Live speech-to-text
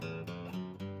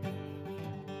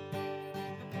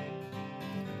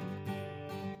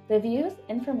The views,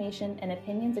 information, and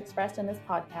opinions expressed in this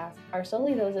podcast are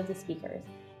solely those of the speakers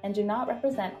and do not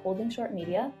represent Holding Short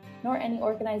Media, nor any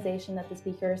organization that the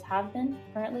speakers have been,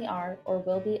 currently are, or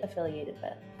will be affiliated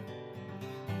with.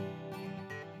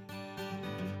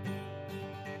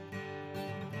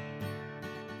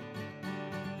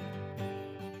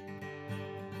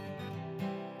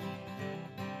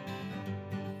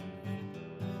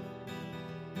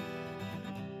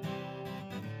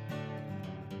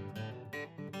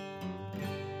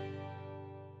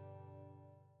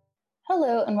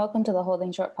 Hello and welcome to the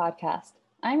Holding Short podcast.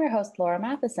 I'm your host, Laura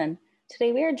Matheson.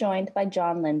 Today we are joined by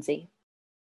John Lindsay.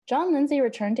 John Lindsay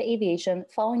returned to aviation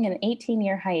following an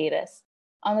 18-year hiatus.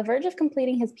 On the verge of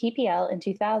completing his PPL in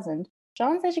 2000,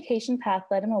 John's education path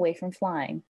led him away from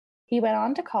flying. He went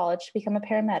on to college to become a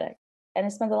paramedic and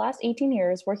has spent the last 18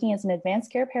 years working as an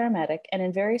advanced care paramedic and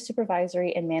in various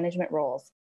supervisory and management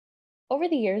roles. Over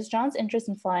the years, John's interest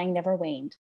in flying never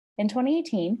waned. In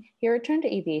 2018, he returned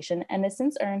to aviation and has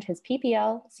since earned his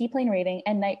PPL, seaplane rating,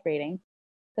 and night rating.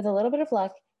 With a little bit of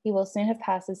luck, he will soon have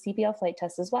passed his CPL flight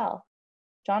test as well.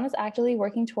 John is actively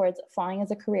working towards flying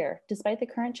as a career, despite the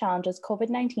current challenges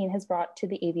COVID-19 has brought to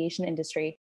the aviation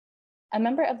industry. A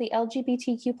member of the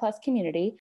LGBTQ+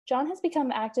 community, John has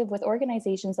become active with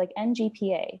organizations like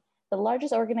NGPA, the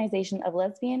largest organization of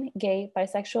lesbian, gay,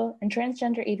 bisexual, and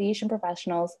transgender aviation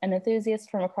professionals and enthusiasts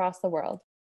from across the world.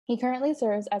 He currently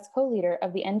serves as co-leader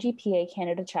of the NGPA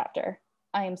Canada chapter.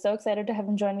 I am so excited to have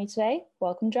him join me today.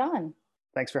 Welcome, John.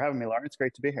 Thanks for having me, Laura. It's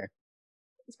great to be here.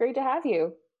 It's great to have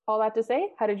you. All that to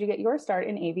say, how did you get your start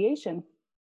in aviation?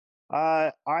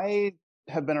 I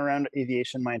have been around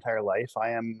aviation my entire life.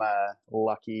 I am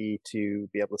lucky to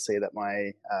be able to say that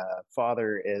my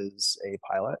father is a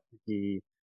pilot. He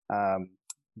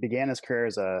began his career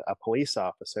as a police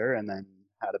officer and then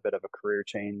had a bit of a career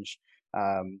change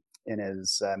in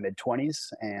his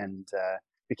mid-20s and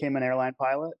became an airline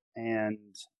pilot. And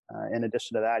in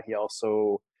addition to that, he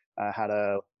also had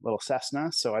a little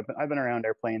Cessna. So I've been around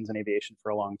airplanes and aviation for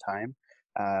a long time.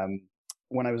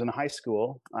 When I was in high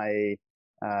school, I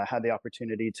had the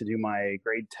opportunity to do my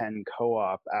grade 10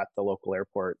 co-op at the local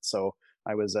airport. So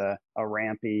I was a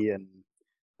rampy and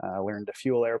learned to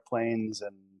fuel airplanes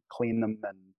and clean them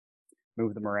and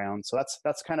move them around. So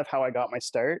that's kind of how I got my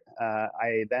start.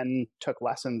 I then took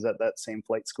lessons at that same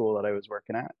flight school that I was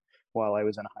working at while I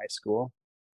was in high school,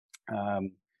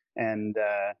 and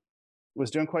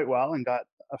was doing quite well and got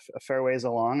a fair ways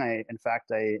along. I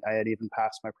had even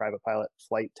passed my private pilot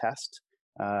flight test,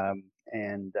 and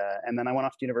then I went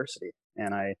off to university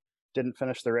and I didn't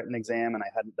finish the written exam and I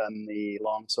hadn't done the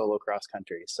long solo cross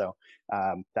country. So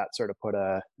that sort of put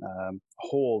a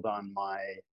hold on my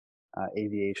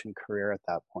aviation career at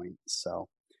that point. So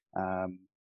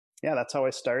that's how I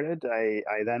started.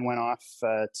 I then went off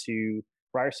to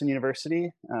Ryerson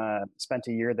University, spent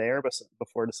a year there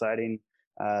before deciding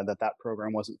that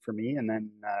program wasn't for me, and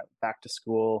then back to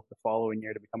school the following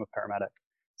year to become a paramedic.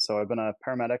 So I've been a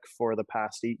paramedic for the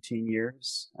past 18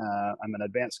 years. I'm an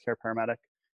advanced care paramedic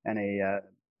and a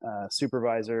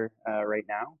supervisor right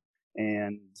now.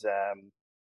 And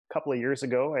couple of years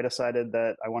ago, I decided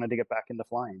that I wanted to get back into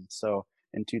flying. So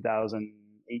in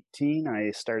 2018,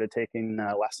 I started taking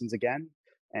lessons again.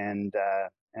 And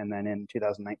then in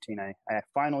 2019, I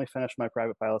finally finished my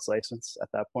private pilot's license at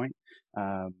that point.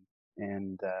 So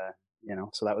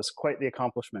that was quite the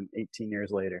accomplishment 18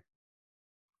 years later.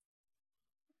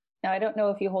 Now, I don't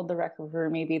know if you hold the record for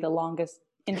maybe the longest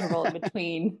interval in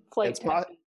between flight test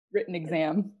and written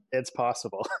exam. It's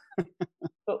possible.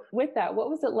 But with that, what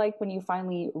was it like when you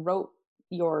finally wrote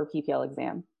your PPL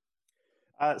exam?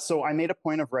 So I made a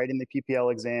point of writing the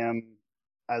PPL exam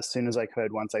as soon as I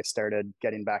could once I started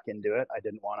getting back into it. I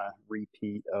didn't want a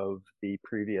repeat of the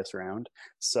previous round.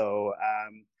 So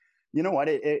you know what?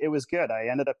 It was good. I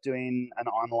ended up doing an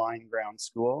online ground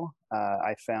school.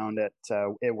 I found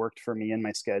it worked for me in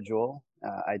my schedule.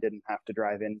 I didn't have to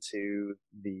drive into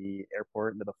the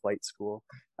airport, into the flight school.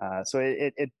 So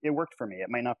it worked for me. It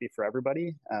might not be for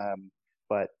everybody,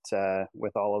 but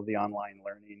with all of the online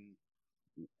learning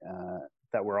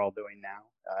that we're all doing now,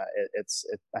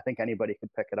 I think anybody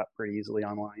could pick it up pretty easily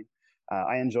online.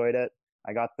 I enjoyed it.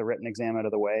 I got the written exam out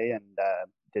of the way and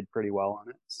did pretty well on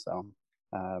it. So,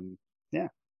 yeah.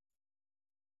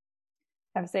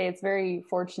 I would say it's very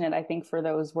fortunate, I think, for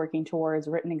those working towards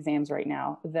written exams right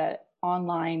now, that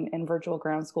online and virtual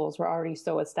ground schools were already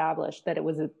so established that it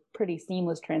was a pretty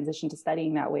seamless transition to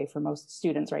studying that way for most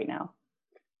students right now.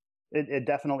 It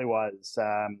definitely was.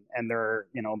 And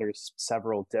there's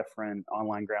several different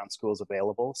online ground schools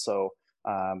available. So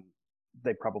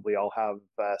they probably all have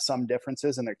some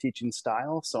differences in their teaching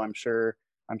style. So I'm sure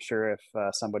I'm sure if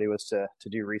somebody was to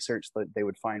do research, that they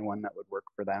would find one that would work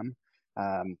for them.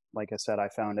 Like I said, I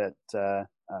found it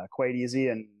quite easy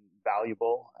and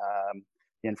valuable.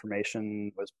 The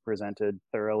information was presented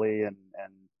thoroughly and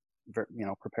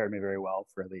prepared me very well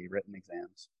for the written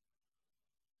exams.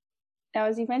 Now,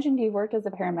 as you've mentioned, you've worked as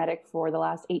a paramedic for the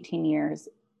last 18 years.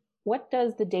 What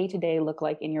does the day-to-day look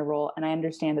like in your role? And I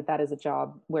understand that that is a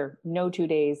job where no 2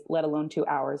 days, let alone 2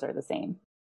 hours, are the same.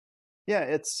 Yeah,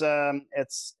 it's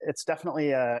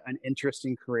definitely an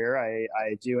interesting career.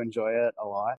 I do enjoy it a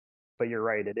lot, but you're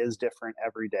right, it is different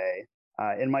every day.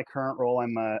 In my current role,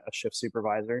 I'm a shift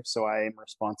supervisor, so I am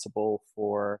responsible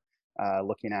for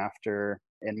looking after.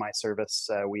 In my service,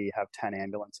 we have 10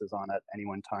 ambulances on at any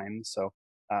one time, so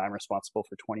I'm responsible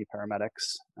for 20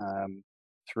 paramedics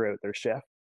throughout their shift.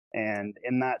 And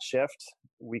in that shift,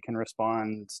 we can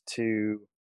respond to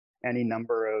any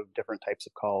number of different types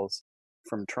of calls,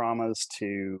 from traumas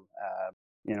to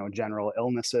general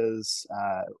illnesses.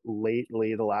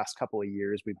 Lately, the last couple of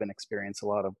years, we've been experiencing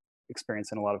a lot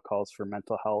of calls for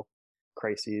mental health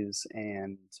crises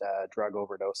and drug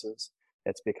overdoses.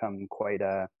 It's become quite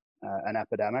an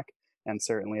epidemic, and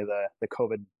certainly the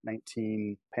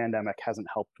COVID-19 pandemic hasn't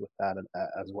helped with that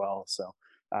as well. So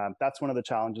that's one of the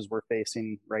challenges we're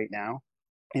facing right now,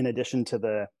 in addition to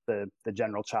the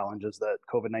general challenges that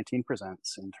COVID-19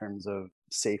 presents in terms of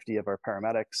safety of our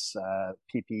paramedics,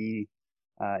 PPE.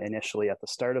 Initially, at the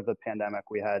start of the pandemic,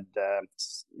 we had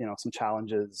some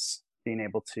challenges being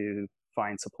able to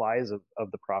find supplies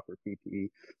of the proper PPE.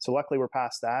 So luckily, we're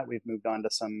past that. We've moved on to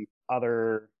some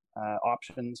other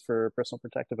options for personal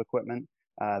protective equipment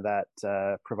that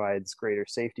provides greater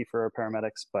safety for our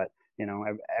paramedics. But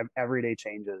every day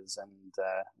changes, and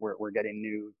we're getting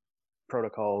new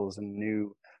protocols and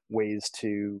new ways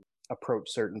to approach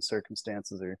certain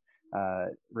circumstances or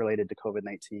related to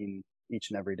COVID-19 each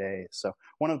and every day. So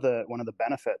one of the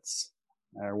benefits,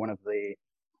 or one of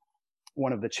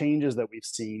the changes that we've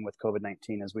seen with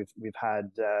COVID-19 is we've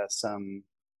had some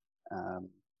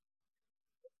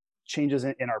changes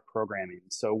in our programming.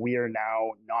 So we are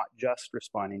now not just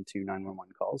responding to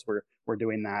 911 calls. We're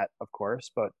doing that, of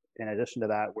course, but in addition to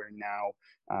that, we're now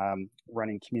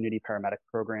running community paramedic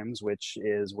programs, which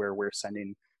is where we're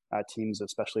sending teams of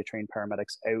specially trained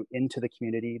paramedics out into the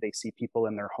community. They see people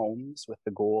in their homes with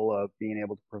the goal of being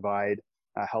able to provide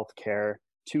health care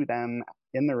to them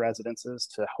in their residences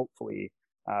to hopefully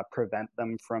prevent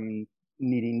them from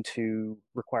needing to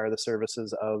require the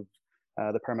services of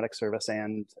the paramedic service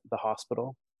and the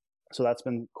hospital. So that's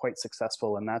been quite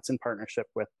successful, and that's in partnership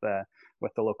with the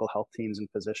local health teams and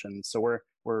physicians. So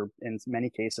we're in many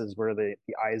cases we're the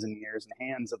eyes and ears and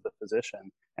hands of the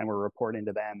physician, and we're reporting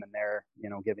to them, and they're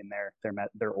giving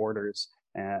their orders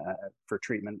for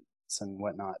treatments and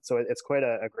whatnot. So it's quite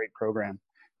a great program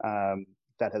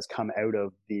that has come out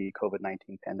of the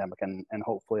COVID-19 pandemic, and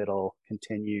hopefully it'll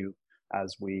continue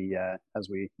as we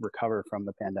recover from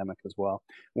the pandemic as well.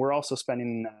 We're also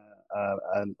spending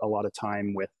a lot of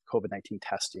time with COVID-19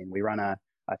 testing. We run a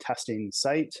testing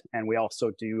site, and we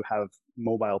also do have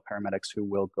mobile paramedics who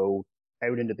will go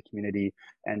out into the community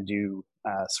and do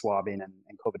swabbing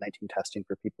and COVID-19 testing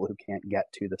for people who can't get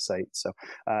to the site. So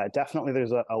definitely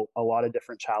there's a lot of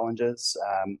different challenges,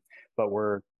 but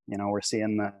we're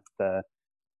seeing the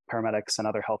paramedics and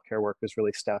other healthcare workers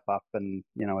really step up, and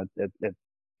it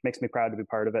makes me proud to be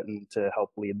part of it and to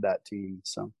help lead that team.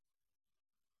 So,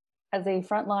 as a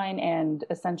frontline and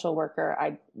essential worker,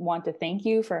 I want to thank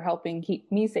you for helping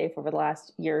keep me safe over the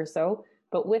last year or so.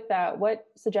 But with that, what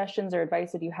suggestions or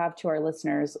advice would you have to our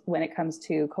listeners when it comes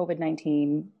to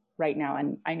COVID-19 right now?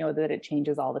 And I know that it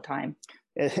changes all the time.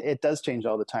 It does change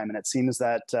all the time. And it seems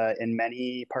that in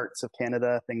many parts of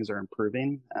Canada, things are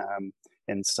improving.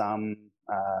 In some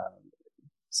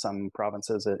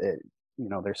provinces,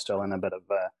 they're still in a bit of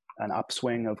an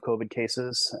upswing of COVID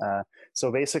cases.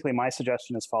 So basically, my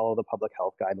suggestion is follow the public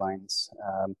health guidelines.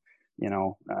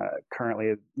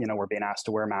 Currently, we're being asked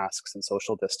to wear masks and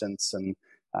social distance, and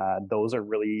those are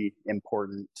really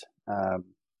important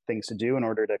things to do in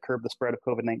order to curb the spread of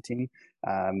COVID-19.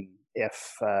 I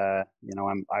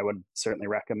would certainly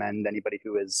recommend anybody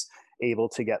who is able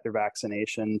to get their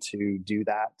vaccination to do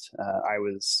that. I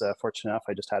was fortunate enough;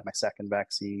 I just had my second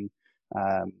vaccine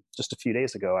just a few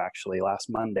days ago, actually, last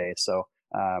Monday. So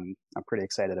I'm pretty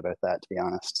excited about that, to be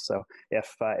honest. So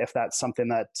if that's something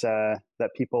that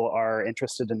people are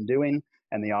interested in doing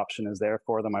and the option is there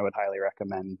for them, I would highly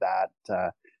recommend that.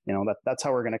 That's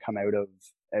how we're going to come out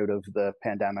of the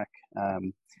pandemic,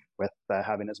 with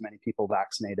having as many people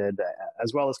vaccinated,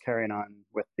 as well as carrying on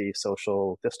with the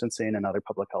social distancing and other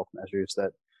public health measures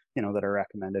that are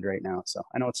recommended right now. So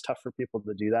I know it's tough for people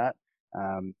to do that.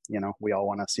 We all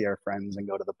want to see our friends and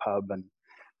go to the pub and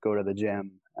go to the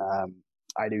gym.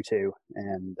 I do too.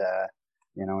 And,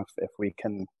 if we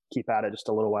can keep at it just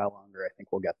a little while longer, I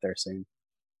think we'll get there soon.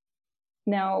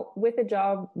 Now, with a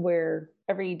job where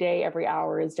every day, every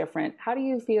hour is different, how do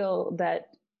you feel that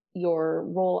your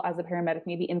role as a paramedic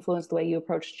maybe influenced the way you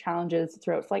approach challenges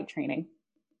throughout flight training?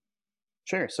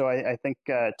 Sure. So I think,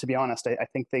 to be honest, I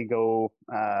think they go,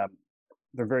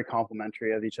 they're very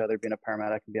complementary of each other, being a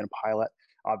paramedic and being a pilot.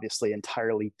 Obviously,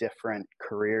 entirely different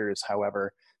careers.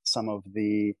 However, some of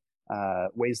the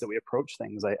ways that we approach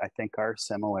things, I think, are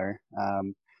similar.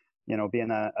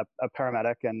 Being a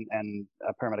paramedic and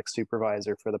a paramedic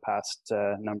supervisor for the past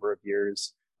number of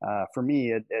years, for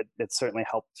me, it certainly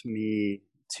helped me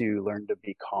to learn to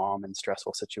be calm in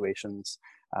stressful situations,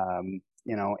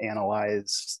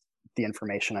 analyze the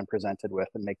information I'm presented with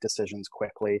and make decisions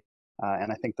quickly.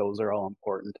 And I think those are all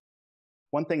important.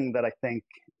 One thing that I think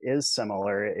is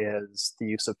similar is the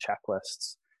use of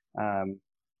checklists.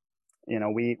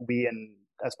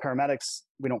 As paramedics,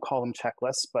 we don't call them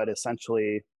checklists, but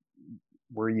essentially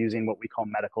we're using what we call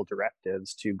medical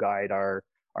directives to guide our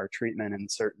treatment in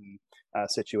certain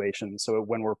situations. So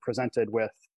when we're presented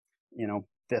with,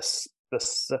 this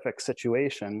specific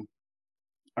situation,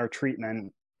 our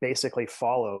treatment basically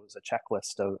follows a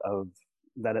checklist of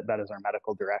that is our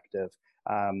medical directive.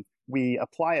 We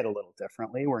apply it a little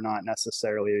differently. We're not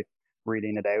necessarily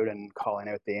reading it out and calling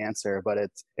out the answer, but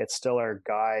it's still our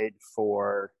guide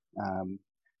for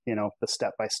the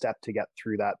step by step to get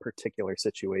through that particular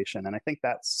situation. And I think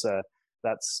that's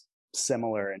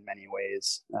similar in many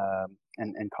ways,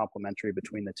 and complementary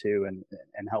between the two,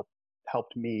 and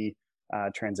helped me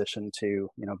transition to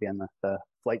being the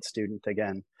flight student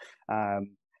again.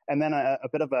 And then a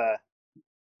bit of a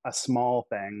small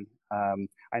thing.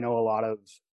 I know a lot of,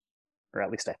 or at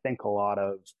least I think a lot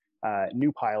of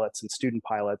new pilots and student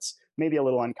pilots may be a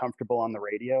little uncomfortable on the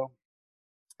radio.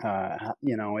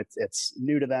 It's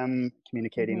new to them,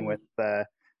 communicating with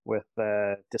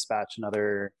dispatch and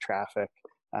other traffic.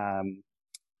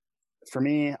 For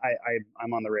me,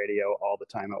 I'm on the radio all the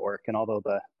time at work, and although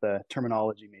the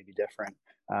terminology may be different,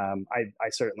 I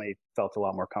certainly felt a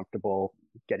lot more comfortable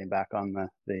getting back on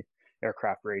the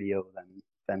aircraft radio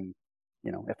than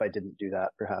if I didn't do that,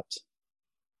 perhaps.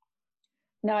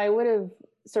 Now, I would have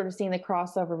sort of seen the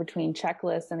crossover between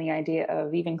checklists and the idea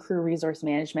of even crew resource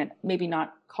management, maybe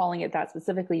not calling it that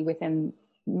specifically within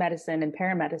medicine and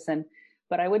paramedicine,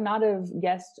 but I would not have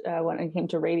guessed when it came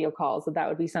to radio calls that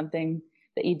would be something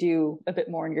that you do a bit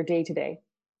more in your day to day.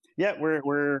 Yeah, we're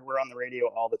on the radio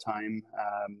all the time,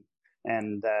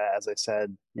 and as I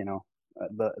said,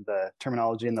 the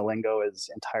terminology and the lingo is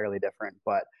entirely different,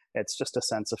 but it's just a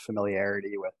sense of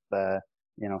familiarity with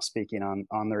speaking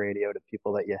on the radio to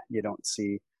people that you don't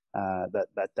see.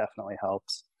 That definitely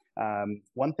helps.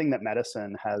 One thing that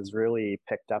medicine has really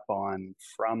picked up on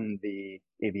from the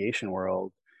aviation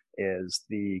world is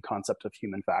the concept of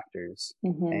human factors,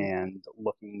 and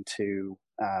looking to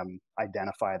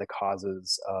identify the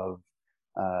causes of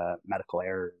medical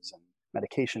errors and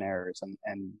medication errors,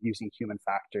 and using human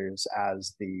factors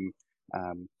as the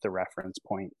reference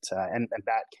point. And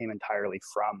that came entirely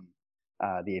from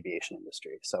the aviation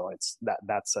industry. So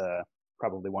that's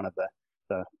probably one of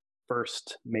the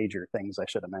first major things I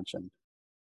should have mentioned.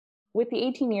 With the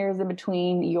 18 years in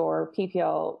between your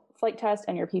PPL flight test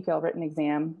and your PPL written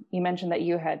exam, you mentioned that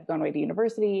you had gone away to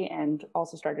university and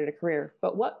also started a career.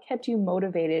 But what kept you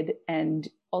motivated and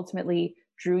ultimately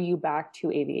drew you back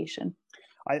to aviation?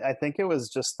 I think it was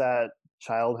just that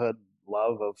childhood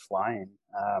love of flying.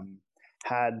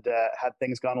 Had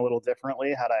things gone a little differently,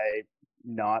 had I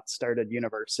not started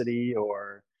university,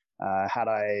 or had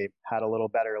I had a little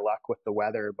better luck with the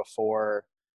weather before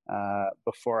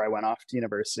I went off to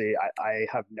university, I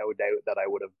have no doubt that I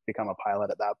would have become a pilot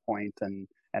at that point, and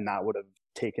that would have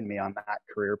taken me on that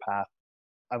career path.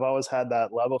 I've always had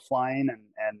that love of flying,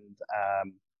 and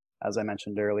as I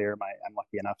mentioned earlier, I'm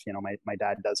lucky enough, my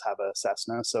dad does have a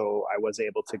Cessna, so I was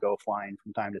able to go flying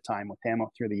from time to time with him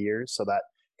through the years, so that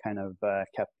kind of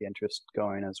kept the interest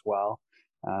going as well.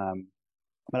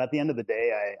 But at the end of the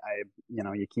day,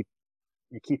 you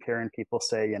keep hearing people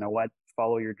say,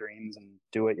 follow your dreams and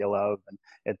do what you love.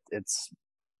 And it's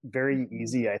very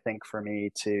easy, I think, for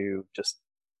me to just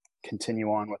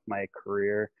continue on with my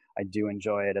career. I do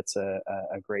enjoy it. It's a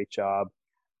great job,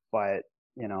 but,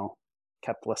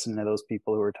 kept listening to those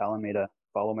people who were telling me to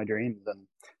follow my dreams. And,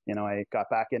 I got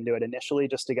back into it initially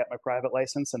just to get my private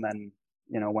license. And then,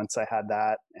 once I had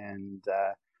that and,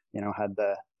 had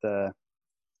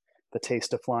the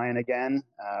taste of flying again,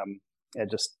 it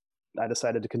just I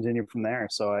decided to continue from there.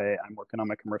 So I'm working on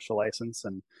my commercial license,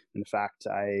 and in fact,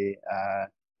 I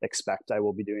expect I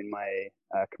will be doing my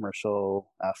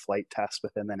commercial flight test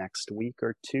within the next week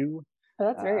or two. Oh,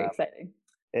 that's very exciting.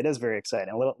 It is very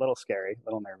exciting. A little scary, a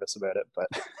little nervous about it, but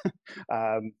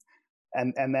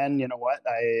and then you know what?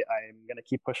 I'm going to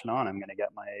keep pushing on. I'm going to get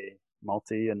my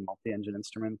multi-engine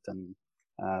instrument and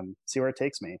see where it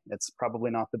takes me. It's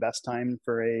probably not the best time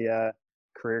for a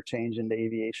career change into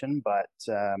aviation, but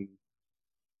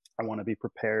I want to be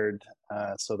prepared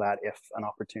so that if an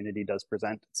opportunity does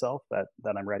present itself, that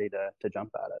I'm ready to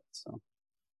jump at it. So.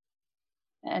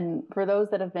 And for those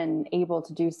that have been able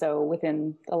to do so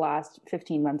within the last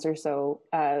 15 months or so,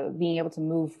 being able to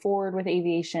move forward with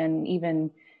aviation,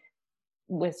 even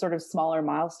with sort of smaller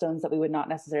milestones that we would not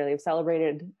necessarily have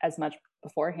celebrated as much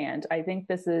beforehand, I think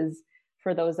this is,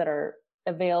 for those that are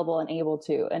available and able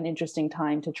to, an interesting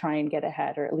time to try and get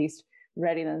ahead, or at least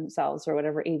ready themselves for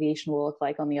whatever aviation will look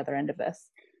like on the other end of this.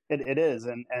 It is.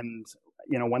 And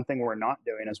you know, one thing we're not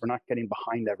doing is we're not getting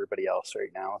behind everybody else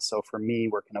right now. So for me,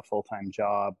 working a full-time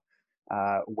job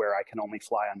where I can only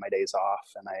fly on my days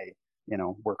off, and I, you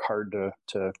know, work hard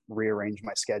to rearrange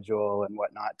my schedule and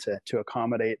whatnot to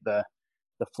accommodate the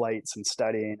flights and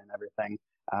studying and everything.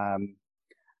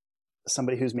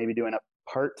 Somebody who's maybe doing it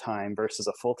part-time versus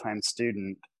a full-time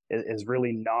student is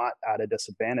really not at a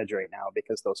disadvantage right now,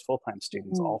 because those full-time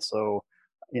students also,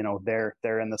 you know,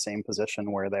 they're in the same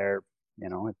position where they're, you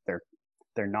know,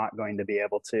 they're not going to be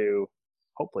able to,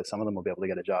 hopefully some of them will be able to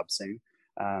get a job soon.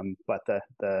 But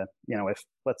the you know, if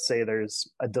let's say there's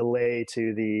a delay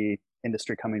to the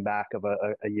industry coming back of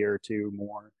a year or two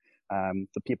more,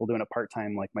 the people doing it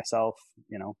part-time like myself,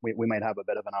 you know, we might have a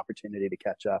bit of an opportunity to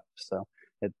catch up. So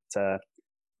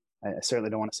I certainly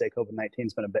don't want to say COVID-19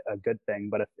 has been a good thing,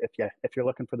 but if you're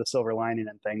looking for the silver lining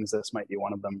and things, this might be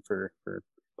one of them for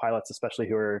pilots, especially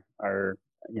who are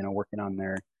you know, working on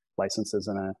their licenses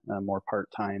in a more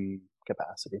part-time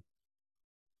capacity.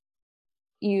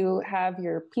 You have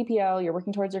your PPL, you're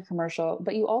working towards your commercial,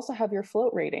 but you also have your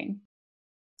float rating.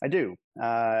 I do.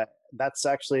 That's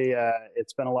actually,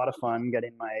 it's been a lot of fun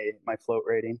getting my float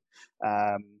rating.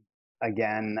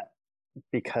 Again,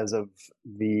 because of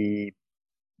the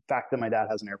fact that my dad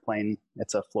has an airplane,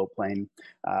 it's a float plane,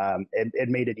 it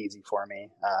made it easy for me.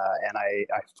 And I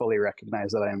fully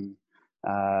recognize that I'm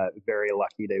very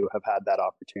lucky to have had that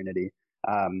opportunity.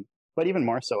 But even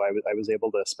more so, I was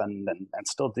able to spend and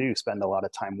still do spend a lot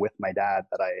of time with my dad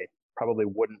that I probably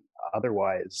wouldn't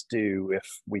otherwise do if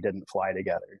we didn't fly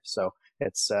together. So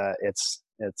it's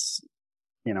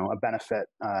you know, a benefit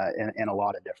in a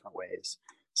lot of different ways.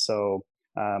 So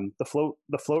the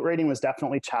float rating was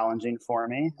definitely challenging for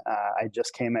me. I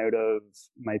just came out of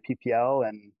my PPL,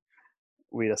 and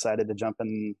we decided to jump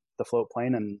in the float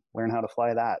plane and learn how to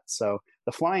fly that. So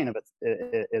the flying of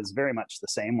it is very much the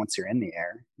same once you're in the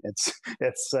air. It's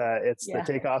the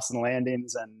takeoffs and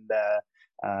landings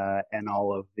and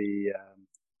all of the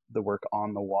work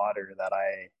on the water that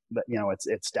you know,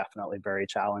 it's definitely very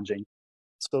challenging.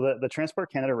 So the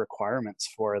Transport Canada requirements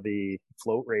for the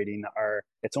float rating are,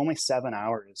 it's only 7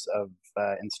 hours of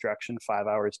instruction, 5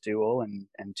 hours dual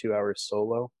and 2 hours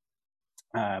solo.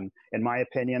 In my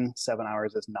opinion, 7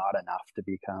 hours is not enough to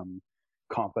become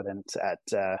competent at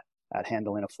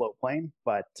handling a float plane,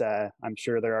 but I'm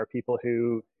sure there are people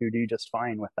who do just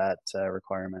fine with that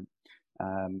requirement.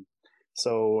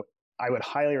 So I would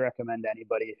highly recommend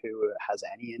anybody who has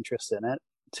any interest in it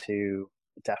to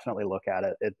definitely look at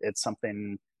it. It's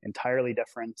something entirely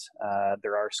different.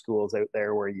 There are schools out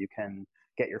there where you can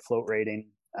get your float rating.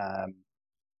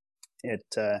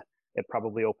 It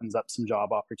probably opens up some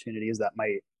job opportunities that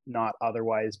might not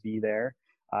otherwise be there.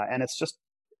 And it's just,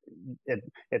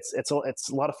 it's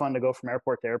a lot of fun to go from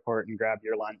airport to airport and grab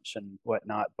your lunch and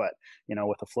whatnot. But, you know,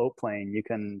 with a float plane, you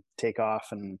can take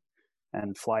off and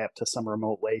fly up to some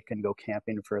remote lake and go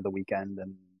camping for the weekend.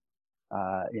 And,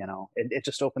 you know, it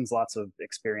just opens lots of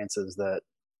experiences that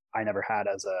I never had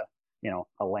as a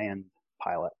land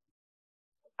pilot.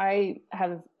 I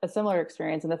have a similar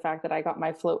experience in the fact that I got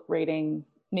my float rating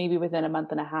maybe within a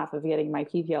month and a half of getting my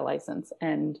PPL license.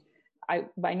 And I,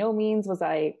 by no means was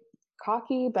I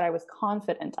cocky, but I was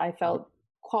confident. I felt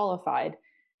qualified,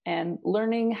 and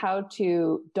learning how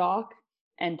to dock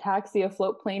and taxi a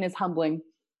float plane is humbling.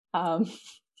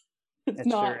 It's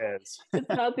not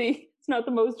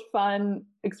the most fun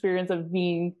experience of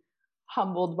being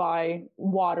humbled by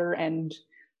water and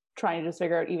trying to just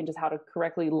figure out even just how to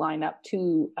correctly line up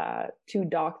to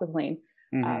dock the plane.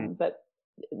 But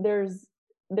there's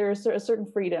a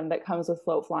certain freedom that comes with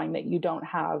float flying that you don't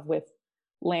have with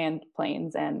land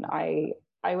planes. And I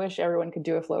I wish everyone could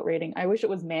do a float rating. I wish it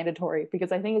was mandatory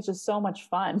because I think it's just so much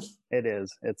fun. It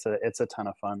is. It's a ton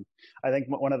of fun. I think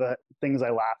one of the things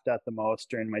I laughed at the most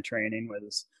during my training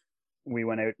was we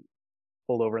went out,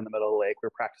 pulled over in the middle of the lake. We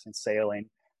were practicing sailing,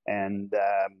 and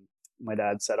my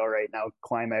dad said, "All right, now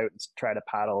climb out and try to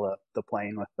paddle the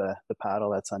plane with the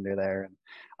paddle that's under there." And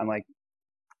I'm like,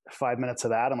 5 minutes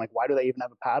of that, I'm like, why do they even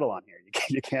have a paddle on here?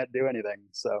 You can't do anything.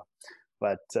 So,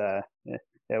 but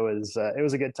it was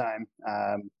a good time.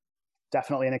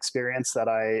 Definitely an experience that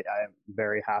I'm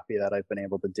very happy that I've been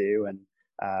able to do.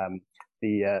 And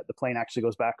the plane actually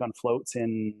goes back on floats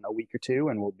in a week or two,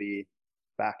 and we'll be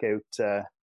back out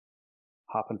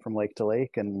hopping from lake to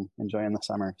lake and enjoying the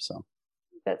summer. So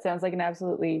that sounds like an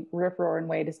absolutely rip-roaring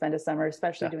way to spend a summer,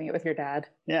 especially doing it with your dad.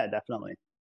 Yeah, definitely.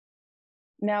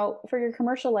 Now, for your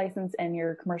commercial license and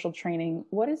your commercial training,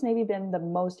 what has maybe been the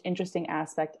most interesting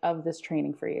aspect of this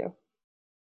training for you?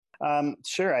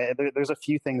 Sure. There's a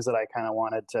few things that I kind of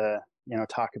wanted to,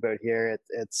 talk about here.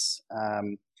 It's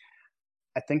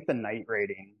I think the night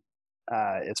rating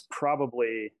is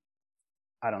probably,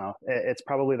 I don't know, it's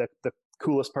probably the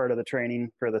coolest part of the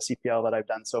training for the CPL that I've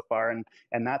done so far.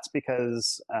 And that's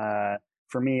because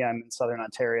for me, I'm in Southern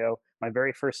Ontario. My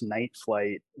very first night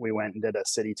flight, we went and did a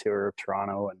city tour of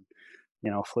Toronto and,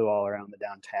 flew all around the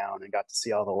downtown and got to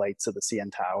see all the lights of the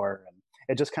CN Tower. And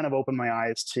it just kind of opened my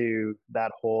eyes to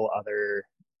that whole other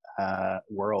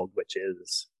world, which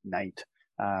is night.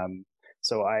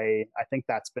 So I think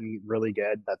that's been really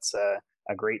good. That's a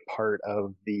great part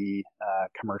of the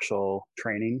commercial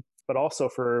training, but also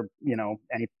for,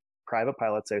 any private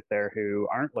pilots out there who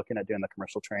aren't looking at doing the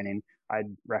commercial training, I'd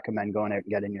recommend going out and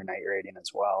getting your night rating as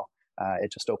well.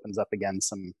 It just opens up again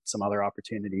some other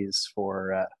opportunities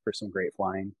for some great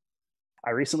flying.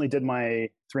 I recently did my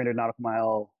 300 nautical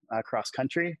mile cross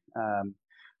country,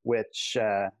 which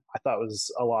I thought was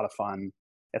a lot of fun.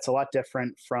 It's a lot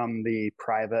different from the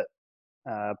private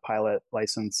pilot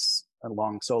license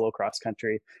long solo cross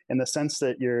country in the sense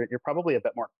that you're probably a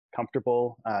bit more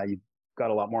comfortable. You've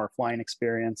got a lot more flying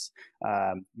experience,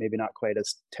 maybe not quite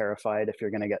as terrified if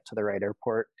you're going to get to the right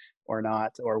airport or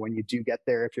not, or when you do get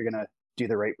there, if you're going to do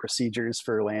the right procedures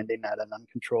for landing at an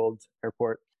uncontrolled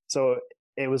airport. So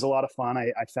it was a lot of fun.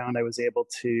 I found I was able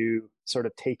to sort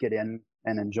of take it in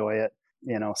and enjoy it,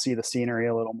 see the scenery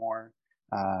a little more.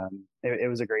 It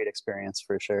was a great experience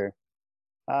for sure.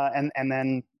 And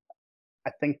then I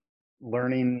think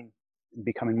learning,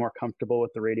 becoming more comfortable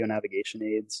with the radio navigation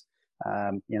aids.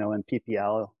 In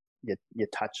PPL, you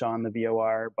touch on the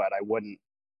VOR, but I wouldn't,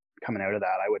 coming out of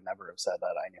that, I would never have said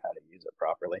that I knew how to use it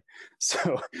properly.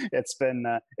 So it's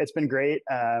been great.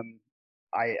 I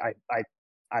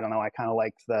don't know. I kind of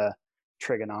like the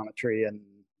trigonometry and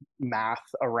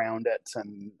math around it,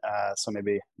 and so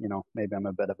maybe I'm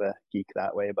a bit of a geek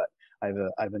that way, but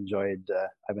I've enjoyed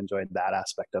that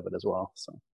aspect of it as well.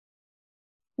 So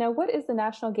now, what is the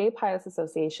National Gay Pilots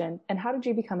Association, and how did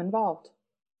you become involved?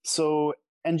 So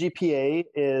NGPA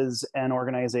is an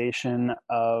organization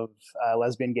of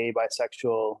lesbian, gay,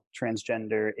 bisexual,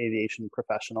 transgender aviation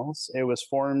professionals. It was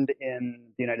formed in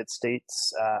the United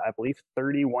States, I believe,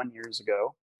 31 years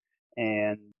ago,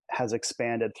 and has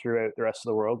expanded throughout the rest of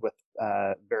the world with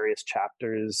various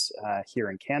chapters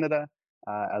here in Canada,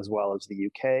 as well as the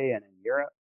UK and in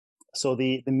Europe. So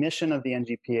the mission of the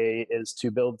NGPA is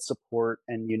to build support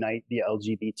and unite the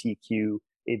LGBTQ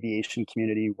aviation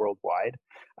community worldwide.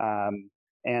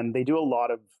 And they do a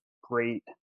lot of great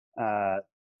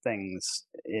things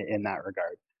in that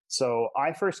regard. So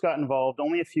I first got involved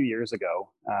only a few years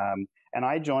ago, and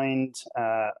I joined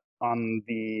on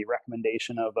the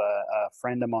recommendation of a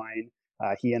friend of mine.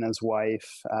 He and his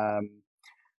wife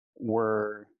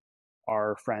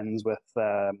are friends with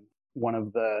one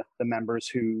of the members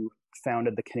who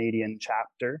founded the Canadian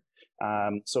chapter.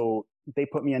 So they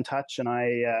put me in touch, and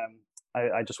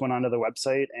I just went onto the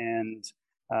website and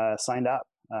signed up.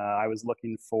 I was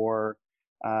looking for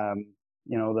the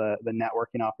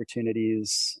networking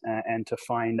opportunities and to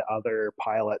find other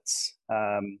pilots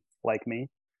like me,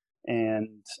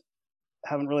 and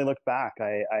haven't really looked back.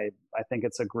 I think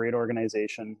it's a great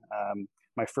organization.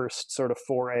 My first sort of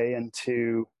foray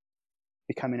into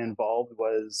becoming involved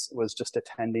was just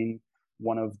attending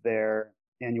one of their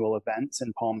annual events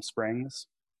in Palm Springs.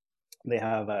 They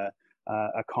have a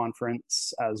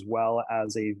conference as well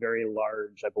as a very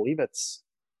large, I believe I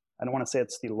don't want to say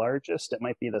it's the largest, it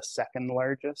might be the second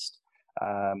largest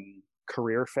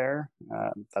career fair.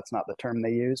 That's not the term they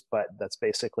use, but that's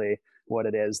basically what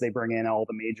it is. They bring in all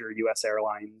the major US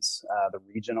airlines, the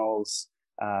regionals,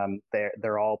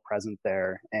 they're all present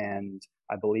there. And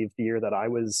I believe the year that I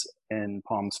was in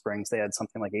Palm Springs, they had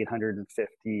something like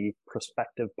 850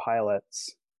 prospective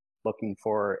pilots looking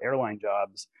for airline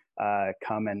jobs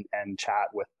come and chat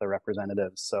with the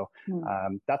representatives. So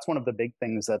that's one of the big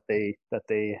things that they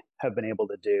have been able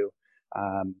to do.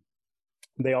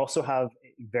 They also have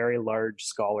a very large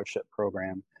scholarship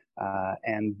program,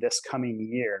 and this coming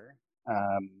year,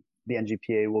 the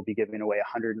NGPA will be giving away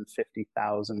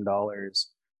 $150,000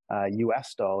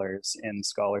 US dollars in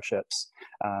scholarships.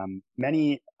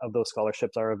 Many of those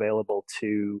scholarships are available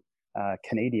to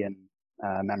Canadian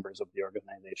members of the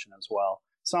organization as well.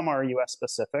 Some are US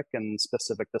specific and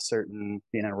specific to certain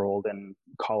being enrolled in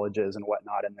colleges and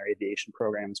whatnot in their aviation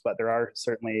programs, but there are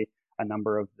certainly a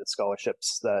number of the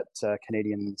scholarships that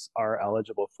Canadians are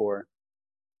eligible for.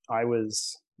 I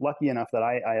was lucky enough that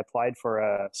I applied for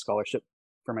a scholarship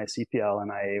for my CPL,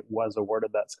 and I was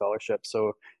awarded that scholarship.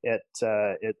 So it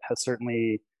has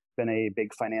certainly been a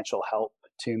big financial help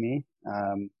to me,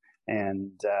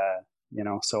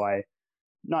 so I,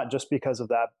 not just because of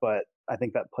that, but I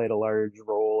think that played a large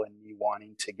role in me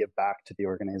wanting to give back to the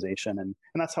organization, and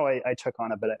that's how I took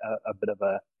on a bit of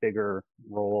a bigger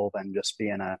role than just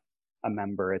being a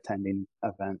member attending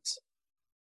events.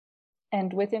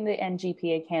 And within the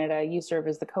NGPA Canada, you serve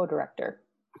as the co-director.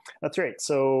 That's right.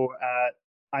 So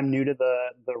I'm new to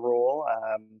the role.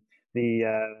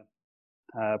 The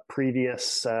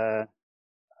previous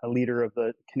leader of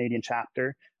the Canadian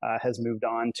chapter has moved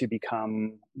on to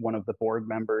become one of the board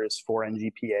members for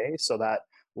NGPA. So that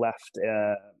left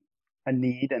a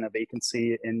need and a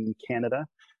vacancy in Canada.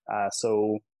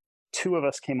 So two of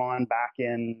us came on back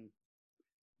in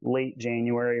late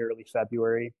January, early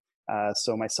February.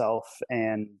 So myself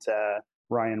and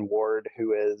Ryan Ward,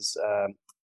 who is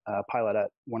a pilot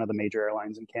at one of the major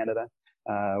airlines in Canada.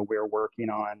 We're working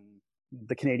on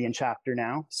the Canadian chapter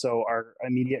now. So our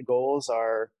immediate goals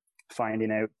are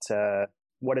finding out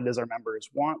what it is our members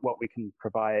want, what we can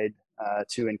provide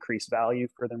to increase value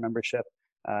for their membership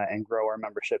and grow our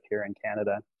membership here in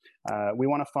Canada. We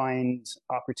want to find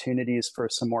opportunities for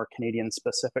some more Canadian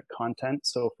specific content.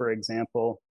 So for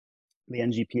example, the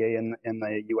NGPA in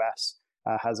the US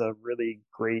has a really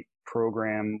great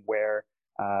program where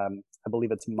I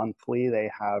believe it's monthly. They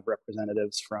have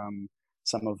representatives from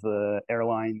some of the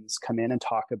airlines come in and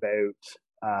talk about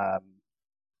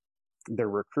their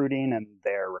recruiting and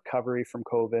their recovery from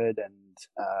COVID.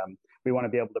 And we want to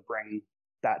be able to bring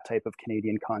that type of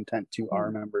Canadian content to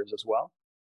our members as well.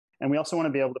 And we also want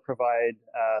to be able to provide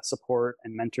support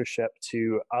and mentorship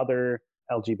to other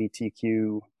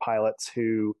LGBTQ pilots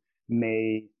who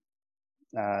may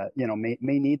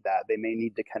need that. They may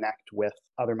need to connect with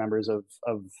other members of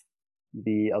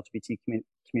the LGBT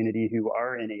community who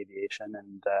are in aviation,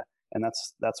 and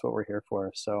that's what we're here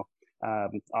for. So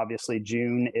obviously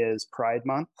June is Pride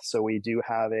Month, so we do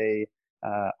have a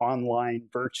online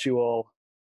virtual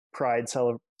Pride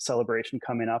celebration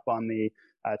coming up on the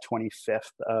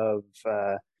 25th of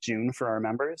June for our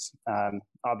members.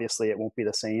 Obviously, it won't be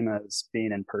the same as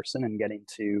being in person and getting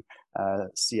to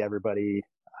see everybody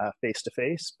face to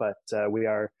face, but we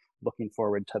are looking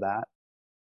forward to that.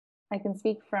 I can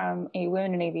speak from a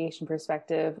women in aviation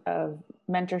perspective of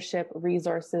mentorship,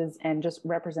 resources, and just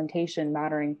representation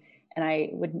mattering. And I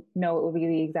would know it would be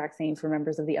the exact same for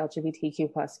members of the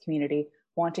LGBTQ plus community,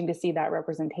 wanting to see that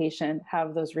representation,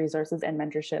 have those resources and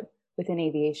mentorship within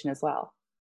aviation as well.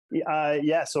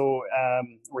 So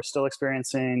we're still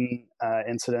experiencing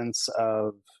incidents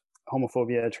of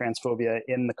homophobia, transphobia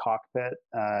in the cockpit,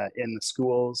 in the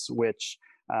schools, which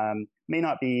may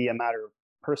not be a matter of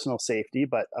personal safety,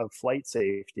 but of flight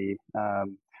safety,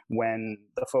 when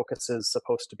the focus is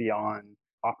supposed to be on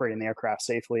operating the aircraft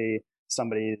safely.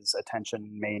 Somebody's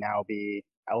attention may now be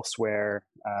elsewhere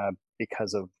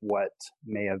because of what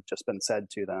may have just been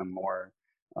said to them or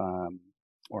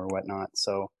whatnot.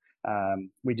 So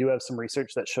we do have some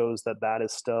research that shows that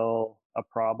is still a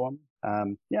problem.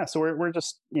 So we're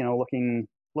just looking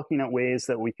at ways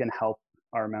that we can help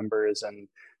our members and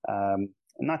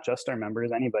not just our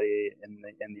members, anybody in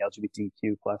the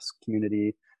LGBTQ plus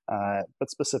community, but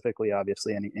specifically,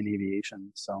 obviously, in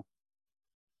aviation. So,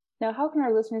 now, how can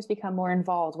our listeners become more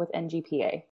involved with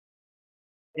NGPA?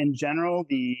 In general,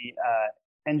 the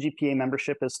NGPA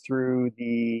membership is through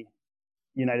the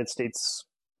United States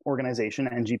organization.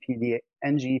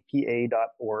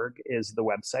 NGPA.org is the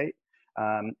website,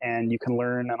 and you can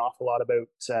learn an awful lot about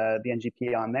the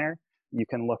NGPA on there. You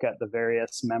can look at the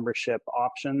various membership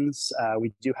options.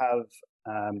 We do have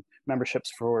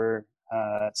memberships for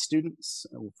students,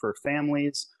 for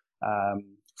families,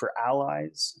 for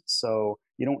allies. So,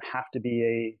 You don't have to be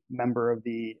a member of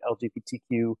the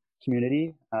LGBTQ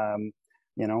community.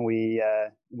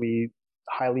 We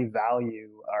highly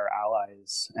value our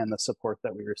allies and the support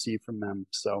that we receive from them.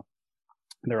 So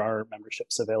there are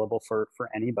memberships available for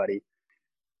anybody.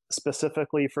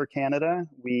 Specifically for Canada,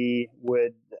 we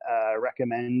would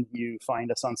recommend you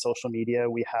find us on social media.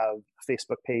 We have a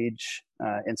Facebook page,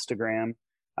 Instagram,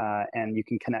 and you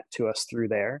can connect to us through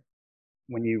there.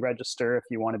 When you register, if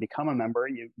you want to become a member,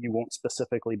 you won't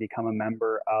specifically become a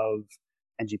member of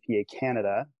NGPA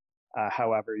Canada.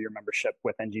 However, your membership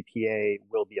with NGPA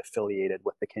will be affiliated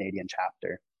with the Canadian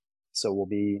chapter. So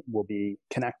we'll be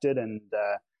connected, and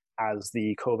as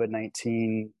the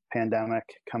COVID-19 pandemic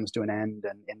comes to an end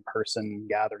and in-person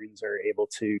gatherings are able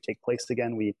to take place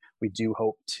again, we do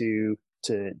hope to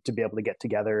be able to get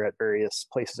together at various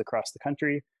places across the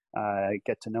country,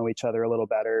 get to know each other a little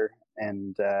better,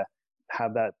 and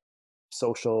have that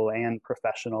social and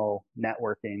professional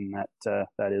networking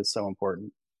that is so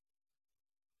important.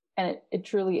 And it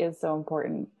truly is so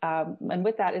important. And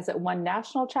with that, is it one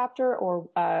national chapter or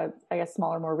I guess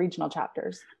smaller, more regional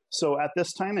chapters? So at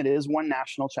this time, it is one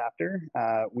national chapter.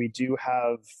 We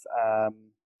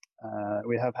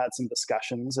have had some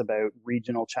discussions about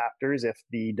regional chapters if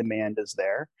the demand is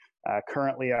there.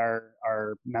 Currently,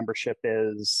 our membership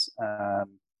is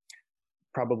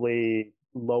probably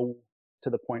low to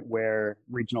the point where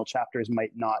regional chapters might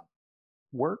not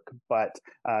work, but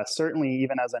certainly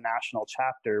even as a national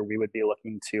chapter, we would be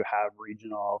looking to have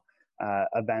regional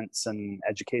events and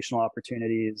educational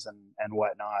opportunities and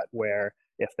whatnot, where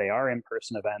if they are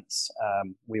in-person events,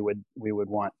 we would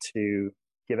want to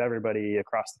give everybody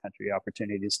across the country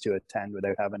opportunities to attend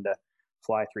without having to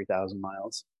fly 3,000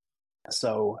 miles.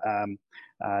 So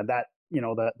that,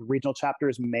 the regional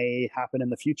chapters may happen in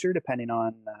the future depending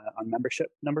on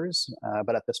membership numbers,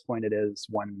 but at this point it is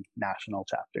one national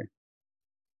chapter.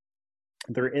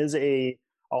 There is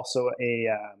also a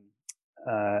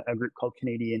group called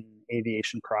Canadian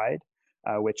Aviation Pride,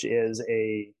 which is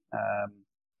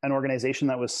an organization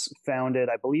that was founded,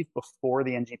 I believe, before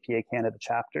the NGPA Canada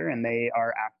chapter, and they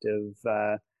are active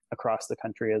across the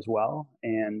country as well.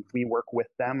 And we work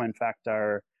with them. In fact,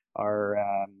 our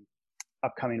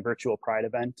upcoming virtual Pride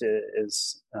event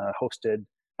is hosted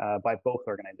by both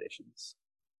organizations.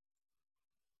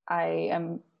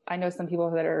 I know some people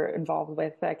that are involved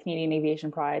with Canadian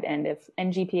Aviation Pride, and if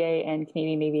NGPA and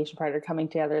Canadian Aviation Pride are coming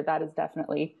together, that is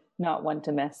definitely not one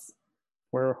to miss.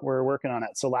 We're working on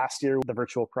it. So last year, the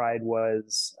virtual Pride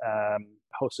was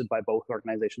hosted by both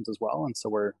organizations as well, and so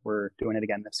we're doing it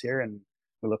again this year, and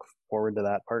we look forward to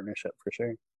that partnership for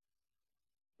sure.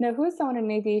 Now, who is someone in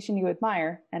aviation you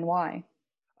admire, and why?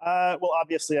 Well,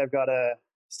 obviously, I've got to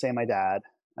say my dad.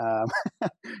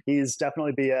 He's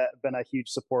definitely been a huge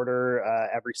supporter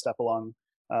every step along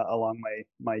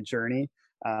my journey.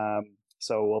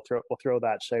 So we'll throw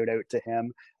that shout out to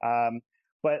him.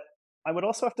 But I would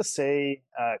also have to say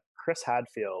Chris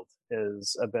Hadfield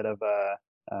is a bit of a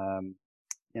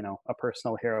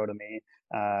personal hero to me.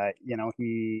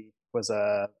 He was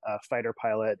a fighter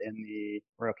pilot in the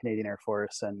Royal Canadian Air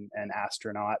Force and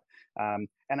astronaut. And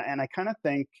I kind of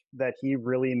think that he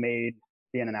really made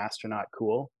being an astronaut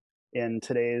cool in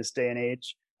today's day and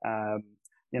age.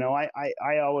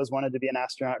 I always wanted to be an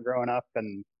astronaut growing up,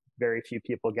 and very few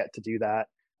people get to do that.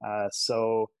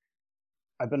 So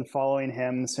I've been following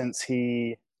him since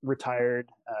he retired.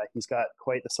 He's got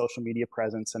quite the social media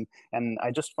presence, and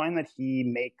I just find that he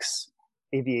makes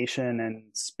aviation and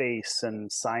space and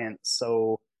science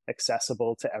so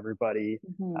accessible to everybody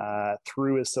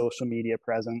through his social media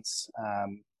presence.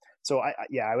 So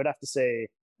I would have to say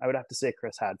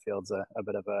Chris Hadfield's a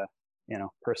bit of a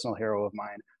personal hero of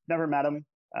mine. Never met him,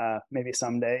 maybe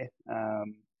someday.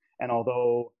 And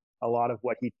although a lot of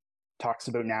what he talks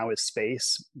about now is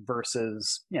space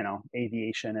versus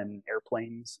aviation and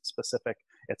airplanes specific,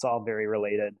 it's all very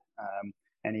related.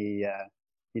 And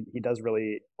he does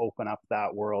really open up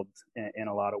that world in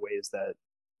a lot of ways that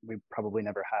we probably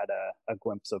never had a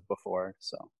glimpse of before.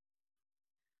 So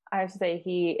I have to say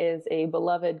he is a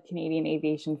beloved Canadian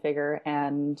aviation figure,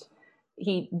 and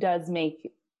he does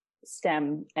make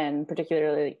STEM and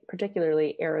particularly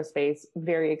aerospace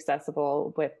very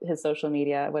accessible with his social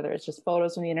media, whether it's just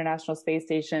photos from the International Space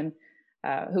Station.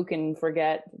 Who can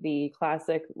forget the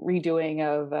classic redoing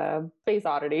of Space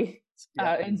Oddity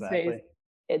in space?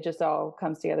 It just all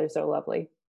comes together so lovely.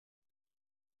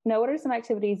 Now, what are some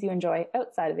activities you enjoy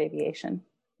outside of aviation?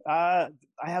 I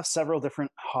have several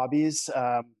different hobbies.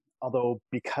 Although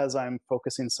because I'm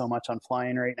focusing so much on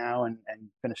flying right now and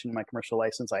finishing my commercial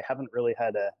license, I haven't really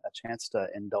had a chance to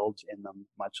indulge in them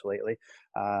much lately.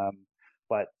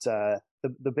 But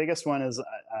the biggest one is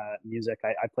music.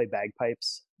 I play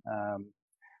bagpipes.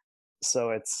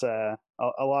 So it's a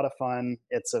lot of fun.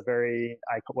 It's a very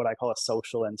what I call a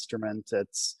social instrument.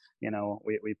 It's,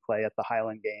 we play at the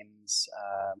Highland Games,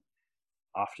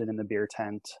 often in the beer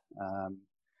tent.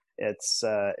 It's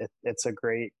a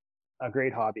great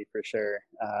hobby for sure.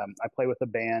 I play with a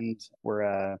band. We're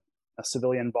a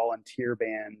civilian volunteer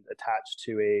band attached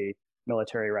to a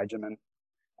military regiment.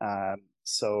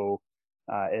 So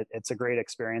it's a great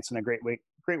experience and a great way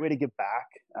to give back,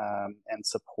 and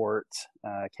support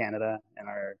Canada and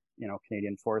our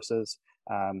Canadian forces.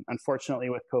 Unfortunately,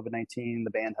 with COVID-19,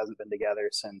 the band hasn't been together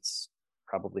since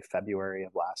probably February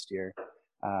of last year.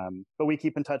 But we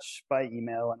keep in touch by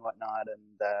email and whatnot,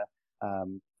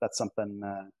 and that's something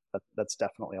that's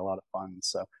definitely a lot of fun.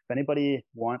 So if anybody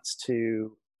wants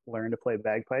to learn to play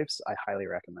bagpipes, I highly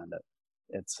recommend it.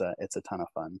 It's a ton of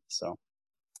fun. So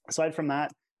aside from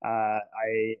that,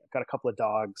 I got a couple of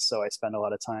dogs, so I spend a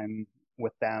lot of time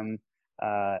with them,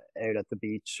 out at the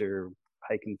beach or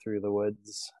hiking through the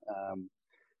woods,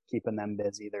 keeping them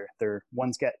busy. They're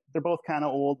both kind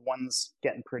of old. One's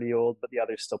getting pretty old, but the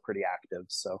other's still pretty active,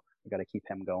 so we got to keep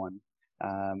him going.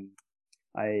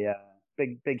 I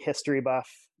big history buff,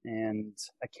 and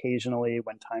occasionally,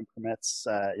 when time permits,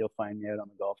 you'll find me out on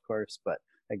the golf course. But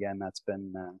again, that's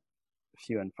been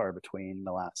few and far between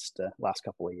the last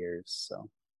couple of years. So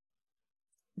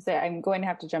I'm going to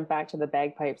have to jump back to the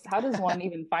bagpipes. How does one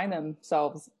even find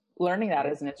themselves learning that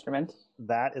as an instrument?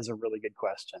 That is a really good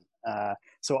question.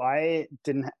 So I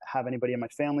didn't have anybody in my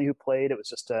family who played. It was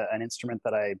just an instrument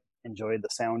that I enjoyed the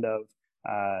sound of.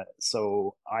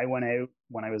 So I went out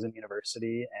when I was in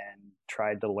university and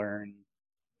tried to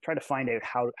find out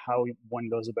how one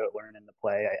goes about learning to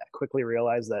play. I quickly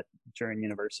realized that during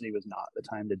university was not the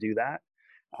time to do that.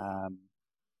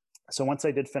 So once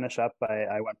I did finish up,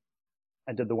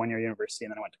 I did the 1 year university,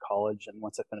 and then I went to college. And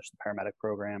once I finished the paramedic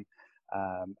program,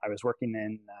 I was working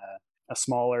in a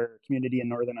smaller community in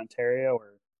Northern Ontario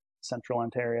or Central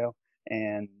Ontario.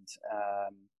 And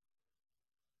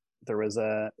there was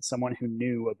someone who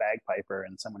knew a bagpiper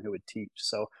and someone who would teach.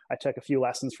 So I took a few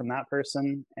lessons from that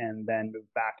person, and then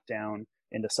moved back down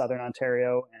into Southern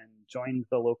Ontario and joined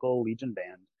the local Legion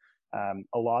band.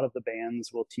 A lot of the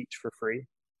bands will teach for free.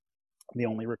 The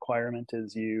only requirement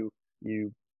is you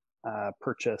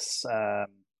purchase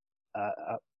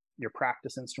your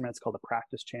practice instrument. It's called a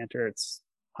practice chanter. It's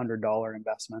 $100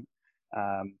 investment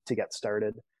to get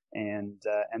started, and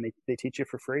they teach you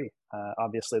for free.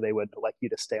 Obviously, they would like you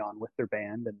to stay on with their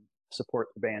band and support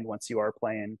the band once you are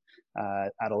playing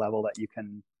at a level that you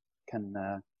can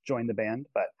join the band.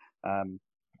 But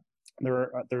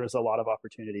there is a lot of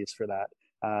opportunities for that.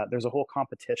 There's a whole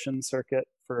competition circuit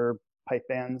for pipe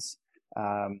bands.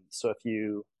 So if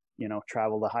you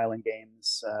travel the Highland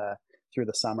Games through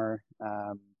the summer,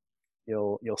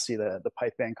 you'll see the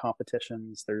pipe band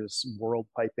competitions. There's World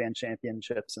Pipe Band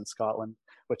Championships in Scotland,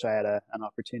 which I had an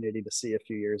opportunity to see a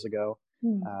few years ago.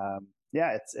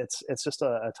 Yeah, it's just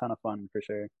a ton of fun for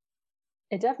sure.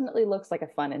 It definitely looks like a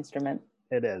fun instrument.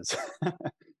 It is.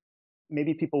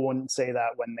 Maybe people wouldn't say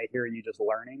that when they hear you just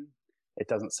learning. It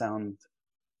doesn't sound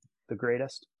the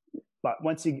greatest. But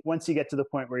once you get to the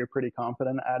point where you're pretty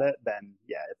confident at it, then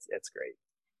yeah, it's great.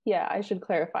 Yeah, I should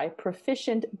clarify.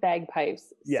 Proficient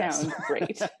bagpipes sounds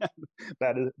great.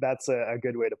 That's a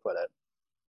good way to put it.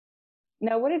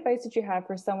 Now, what advice did you have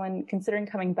for someone considering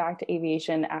coming back to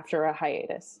aviation after a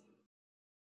hiatus?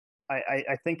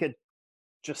 I think it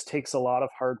just takes a lot of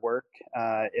hard work.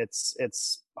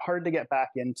 It's hard to get back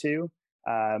into.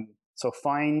 So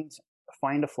find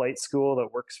a flight school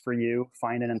that works for you.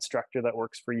 Find an instructor that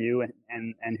works for you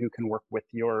and who can work with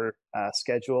your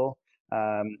schedule.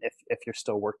 If you're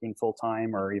still working full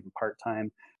time or even part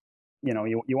time,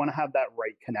 you want to have that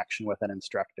right connection with an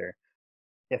instructor.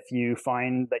 If you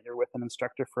find that you're with an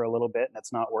instructor for a little bit and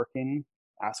it's not working,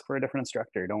 ask for a different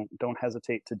instructor. Don't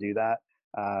hesitate to do that.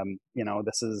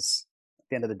 This is, at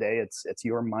the end of the day, it's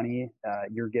your money.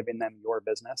 You're giving them your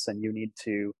business, and you need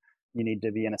to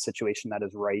be in a situation that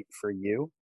is right for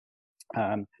you.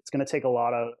 It's going to take a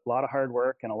lot of hard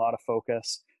work and a lot of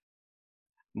focus.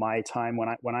 My time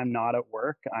when I'm not at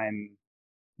work, I'm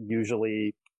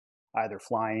usually either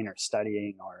flying or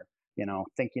studying or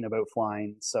thinking about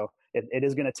flying. So it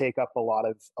is going to take up a lot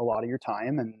of your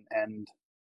time and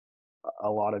a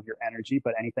lot of your energy.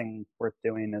 But anything worth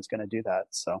doing is going to do that.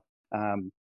 So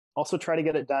also try to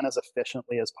get it done as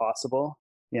efficiently as possible.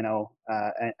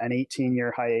 An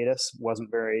 18-year hiatus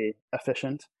wasn't very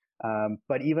efficient.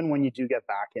 But even when you do get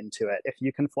back into it, if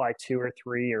you can fly 2 or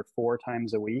 3 or 4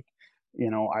 times a week,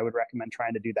 I would recommend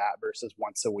trying to do that versus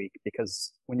once a week,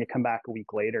 because when you come back a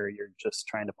week later, you're just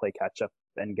trying to play catch up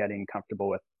and getting comfortable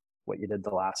with what you did the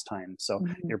last time. So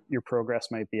your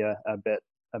progress might be a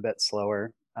bit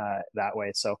slower that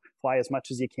way. So fly as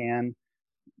much as you can.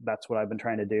 That's what I've been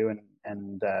trying to do,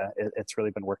 and it's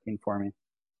really been working for me.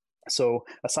 So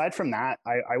aside from that,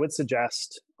 I would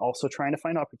suggest also trying to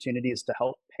find opportunities to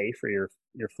help pay for your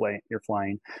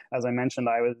flying. As I mentioned,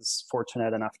 I was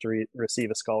fortunate enough to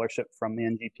receive a scholarship from the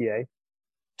NGPA.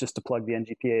 Just to plug the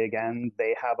NGPA again,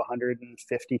 they have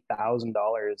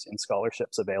 $150,000 in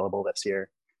scholarships available this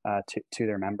year to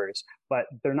their members. But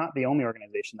they're not the only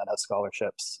organization that has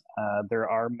scholarships. There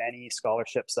are many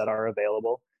scholarships that are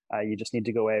available. You just need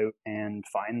to go out and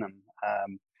find them. I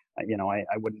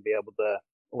wouldn't be able to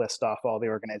list off all the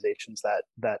organizations that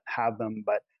have them,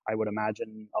 but I would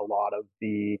imagine a lot of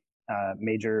the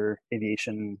major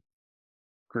aviation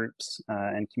groups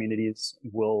and communities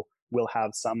will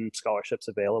have some scholarships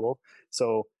available.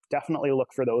 So definitely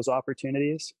look for those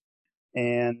opportunities.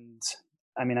 And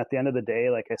I mean, at the end of the day,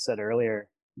 like I said earlier,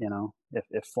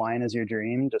 if flying is your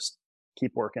dream, just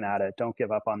keep working at it. Don't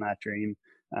give up on that dream.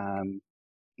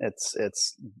 It's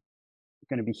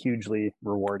going to be hugely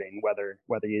rewarding, whether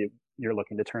you're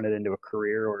looking to turn it into a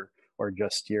career or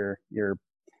just your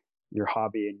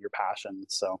hobby and your passion.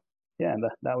 So yeah,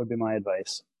 that would be my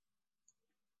advice.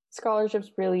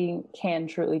 Scholarships really can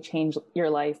truly change your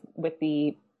life with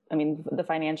the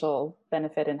financial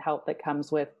benefit and help that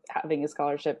comes with having a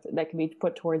scholarship that can be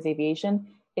put towards aviation.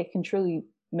 It can truly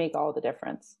make all the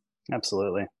difference.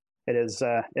 Absolutely. It is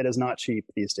not cheap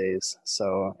these days.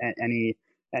 So any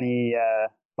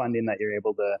funding that you're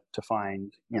able to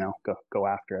find, go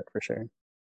after it for sure.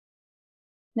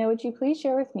 Now, would you please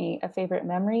share with me a favorite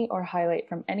memory or highlight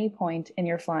from any point in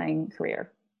your flying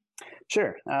career?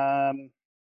 Sure. I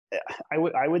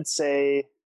would say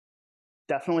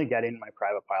definitely getting my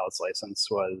private pilot's license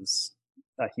was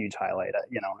a huge highlight.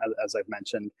 As I've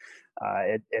mentioned,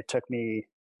 it took me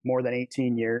more than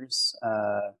 18 years.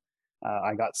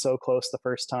 I got so close the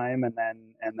first time, and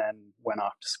then went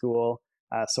off to school.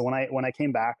 So when I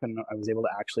came back and I was able to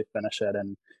actually finish it,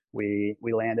 and we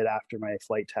landed after my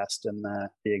flight test, and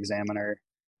the examiner,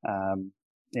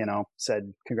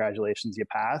 said, "Congratulations, you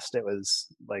passed." It was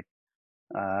like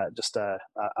just a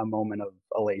moment of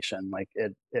elation. Like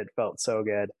it felt so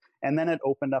good. And then it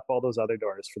opened up all those other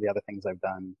doors for the other things I've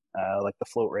done, like the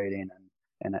float rating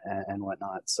and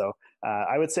whatnot. So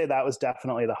I would say that was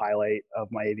definitely the highlight of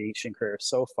my aviation career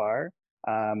so far.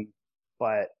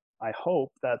 But I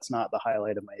hope that's not the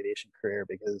highlight of my aviation career,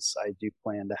 because I do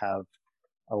plan to have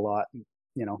a lot,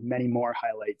 many more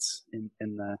highlights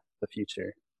in the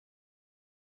future.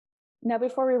 Now,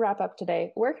 before we wrap up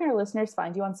today, where can our listeners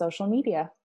find you on social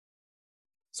media?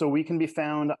 So we can be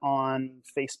found on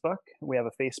Facebook. We have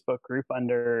a Facebook group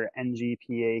under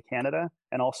NGPA Canada,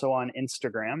 and also on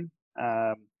Instagram.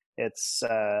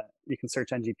 You can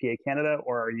search NGPA Canada,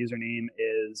 or our username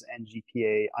is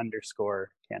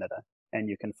NGPA_Canada, and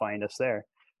you can find us there.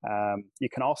 You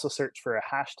can also search for a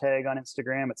hashtag on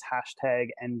Instagram. It's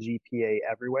 #NGPA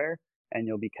everywhere, and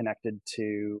you'll be connected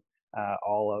to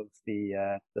all of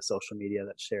the social media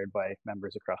that's shared by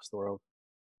members across the world.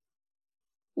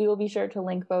 We will be sure to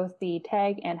link both the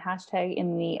tag and hashtag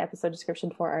in the episode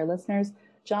description for our listeners.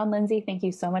 John Lindsay, thank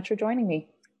you so much for joining me.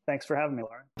 Thanks for having me,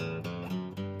 Laura.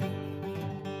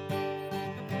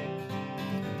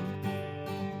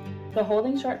 The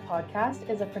Holding Short podcast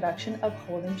is a production of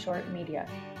Holding Short Media.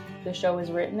 The show is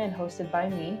written and hosted by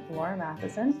me, Laura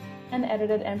Matheson, and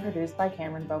edited and produced by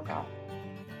Cameron Bokoff.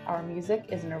 Our music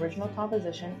is an original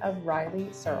composition of Riley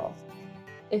Searle.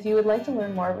 If you would like to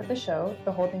learn more about the show,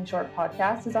 the Holding Short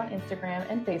podcast is on Instagram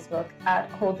and Facebook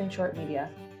 @Holding Short Media.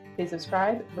 Please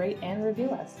subscribe, rate, and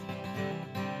review us.